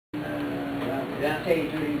say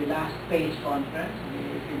during the last PACE conference, the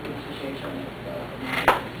Philippine Association of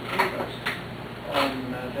Communications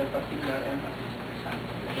on the particular emphasis of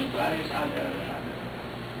example, and various other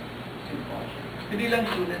symposiums. Hindi lang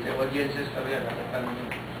students, audiences kami yan.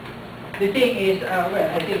 The thing is, well,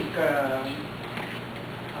 I think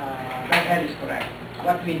that is correct.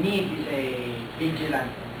 What we need is a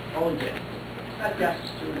vigilant audience. It's not just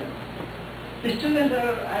students. The students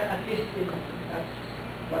are, at least, that's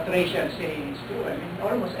what Rachel is saying is true. I mean,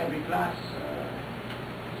 almost every class,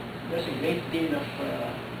 there's a great deal of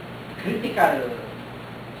critical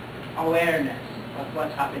awareness of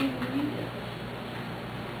what's happening in the media.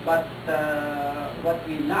 But what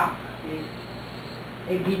we lack is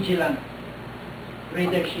a vigilant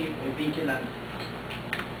readership, a vigilant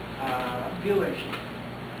viewership.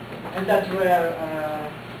 And that's where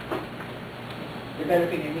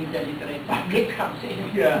developing a media literate public comes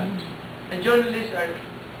in. Yeah. And journalists are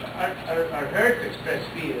heard to express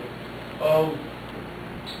fear of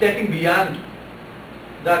stepping beyond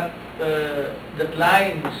that that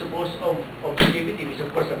line supposed of objectivity, which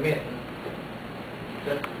of course a myth.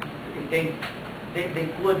 That they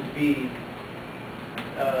could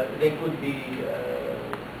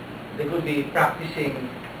be practicing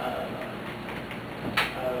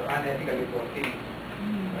unethical reporting.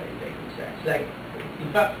 Like, in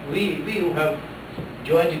fact, we who have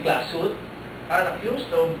joined the class suit are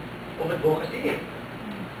accused of advocacy.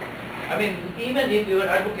 I mean, even if we were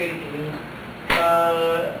advocating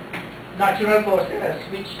natural causes,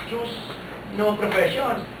 which choose no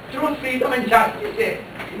professions, truth, freedom, and justice.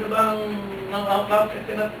 Sino bang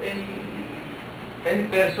cannot any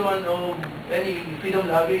person or any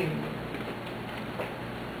freedom-loving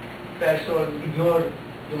person ignore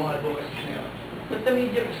yung mga advocacy na yun. But the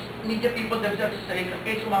media people themselves say,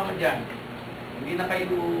 okay, sumama dyan. Hindi na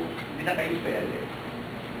kayo fair.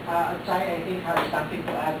 Chai, I think, has something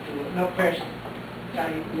to add to. No, first,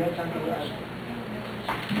 Chai, you have something to add.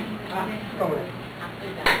 Go ahead.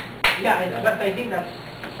 Yeah, but I think that's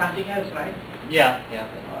something else, right? Yeah.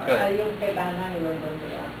 Go ahead. Yung kay Dana, you were going to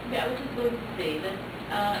add. Yeah, I was just going to say that,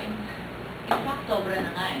 in fact, sobra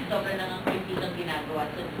na nga ang kritikang ginagawa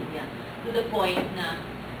sa media. To the point na,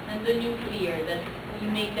 nandun yung fear that you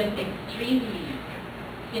make them extremely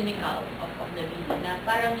cynical of the media. Na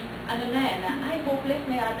parang, ay, hopeless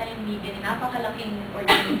na yata yung media. Napakalaking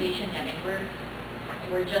organization yan. And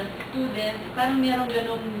we're just students. Parang merong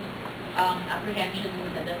ganong apprehension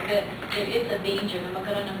that there is a danger na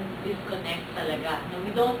magkaroon ng disconnect talaga. No,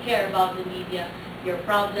 we don't care about the media. Your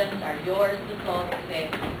problems are yours to solve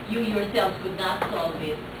kasi you yourselves could not solve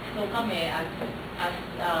it. So kami, as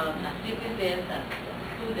citizens, as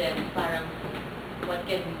students, parang what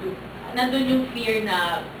can we do? Nandun yung fear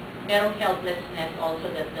na merong helplessness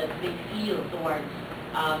also that they feel towards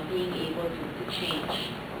being able to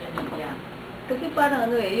change the media. Kasi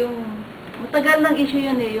parang yung matagal ng issue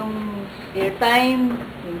yun yung airtime,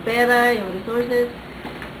 yung pera, yung resources.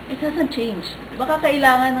 It hasn't changed. Baka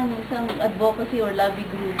kailangan ng isang advocacy or lobby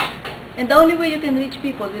group. And the only way you can reach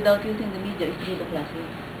people without using the media is through the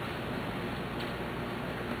classroom.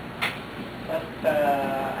 But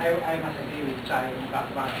I must agree with Chai. In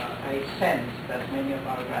fact, I sense that many of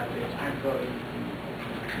our graduates aren't going.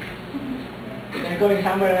 They're going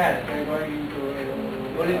somewhere else. They're going into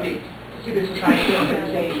politics, civil society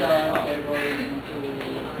organizations. They're going to.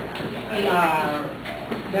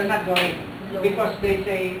 They're not going because they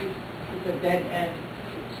say it's a dead end.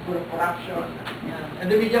 It's full of corruption. Yeah.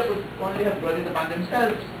 And the media could only have brought it upon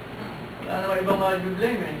themselves. Ano ibang mga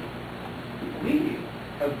blame eh. We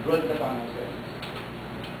have brought it upon ourselves.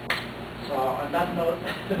 So on that note,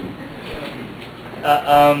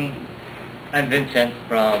 I'm Vincent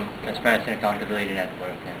from Transparency and Accountability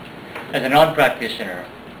Network. And as a non-practitioner,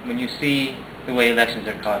 when you see the way elections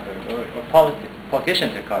are covered or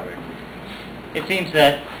politicians are covered, it seems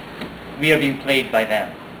that we are being played by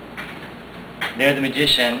them. They're the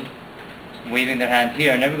magician waving their hand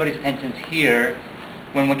here, and everybody's attention's here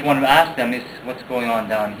when what you want to ask them is what's going on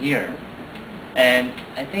down here. And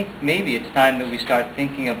I think maybe it's time that we start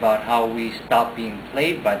thinking about how we stop being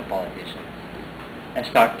played by the politicians and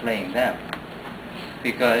start playing them.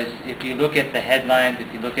 Because if you look at the headlines, if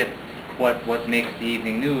you look at what makes the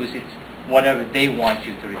evening news, it's whatever they want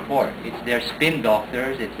you to report. It's their spin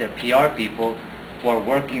doctors, it's their PR people who are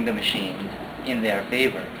working the machines in their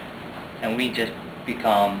favor. And we just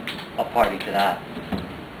become a party to that.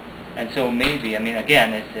 And so maybe, I mean,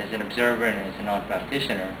 again, as an observer and as a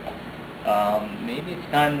non-practitioner, maybe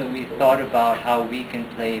it's time that we thought about how we can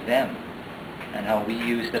play them and how we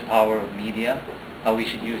use the power of media, how we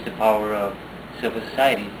should use the power of civil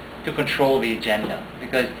society to control the agenda.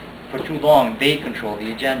 Because for too long, they control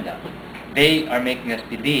the agenda. They are making us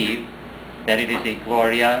believe that it is a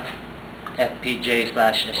Gloria,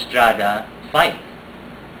 FPJ/Estrada fight,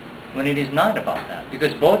 when it is not about that.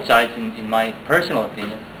 Because both sides, in my personal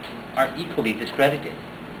opinion, are equally discredited.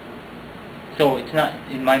 So it's not,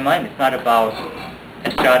 in my mind, it's not about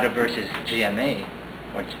Estrada versus GMA,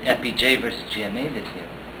 or FPJ versus GMA this year.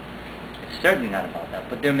 It's certainly not about that,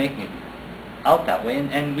 but they're making it out that way,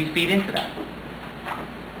 and we feed into that.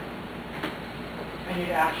 Any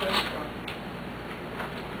reactions from?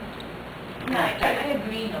 No, I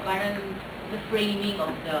agree, no, parang the framing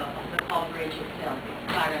of the coverage itself,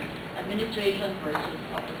 parang administration versus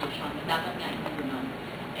opposition, dapat nga yung ganun.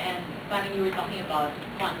 And parang you were talking about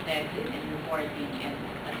context and reporting and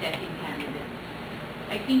assessing candidates.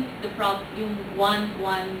 I think yung one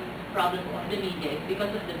problem of the media is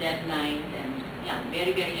because of the deadlines and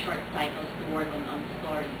very, very short cycles to work on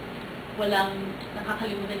stories. Walang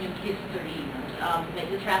nakakalimutan yung history, like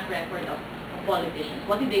the track record of politicians.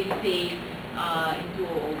 What did they say in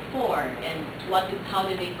 2004, and how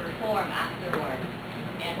did they perform afterwards,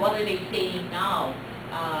 and what are they saying now?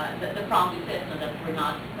 The promises that were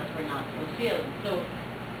not fulfilled. So,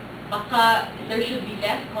 baka there should be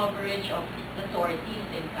less coverage of authorities,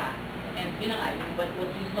 in fact. And yun nga, what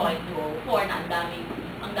you saw in 2004, na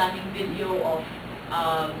ang daming video of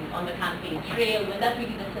on the campaign trail, when that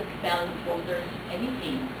really doesn't tell voters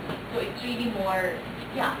anything. So it's really more,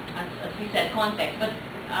 as we said, context. But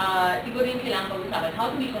siguro yung kailangan pag-usapan,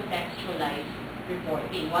 how do we contextualize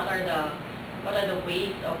reporting? What are the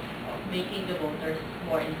ways of making the voters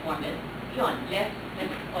more informed? Yun, less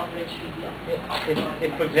coverage really of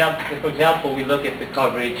If, for example, we look at the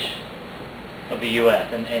coverage of the U.S.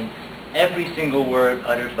 and every single word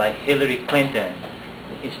uttered by Hillary Clinton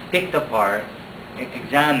is picked apart,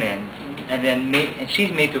 examined, and then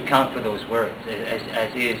she's made to account for those words,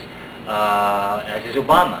 as is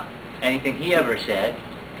Obama. Anything he ever said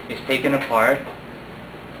is taken apart,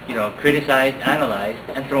 criticized, analyzed,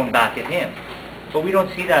 and thrown back at him. But we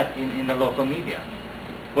don't see that in the local media.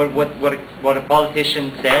 What a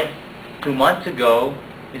politician said 2 months ago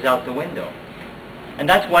is out the window. And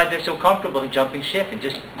that's why they're so comfortable in jumping ship and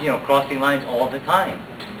just, crossing lines all the time.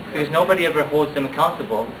 Because nobody ever holds them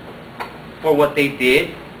accountable for what they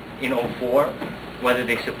did in 2004, whether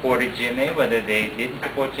they supported GMA, whether they didn't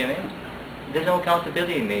support GMA. There's no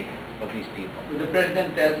accountability made of these people. The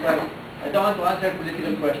president tells us, I don't want to answer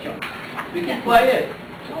political questions. We keep quiet.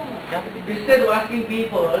 Instead of asking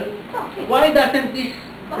people, why doesn't this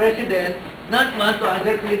president not want to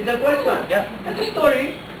answer political questions? Yeah. That's a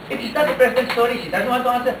story. It is not the president's story. She doesn't want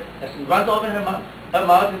to answer. Doesn't want to open her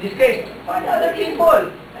mouth in this case. Find other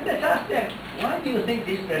people. And let's ask them, why do you think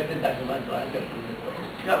this president doesn't want to answer political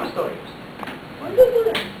questions? You have a story. Why don't you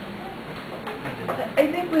do that? I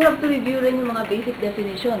think we have to review rin yung mga basic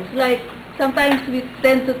definitions. Like, sometimes we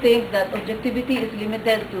tend to think that objectivity is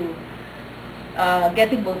limited to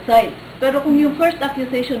getting both sides. Pero kung yung first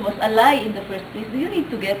accusation was a lie in the first place, do you need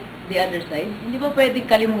to get the other side? Hindi ba pwedeng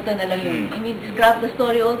kalimutan na lang yun? I mean, scrap the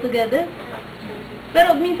story altogether?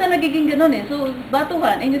 Pero minsan nagiging ganun eh. So,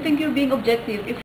 batuhan, and you think you're being objective if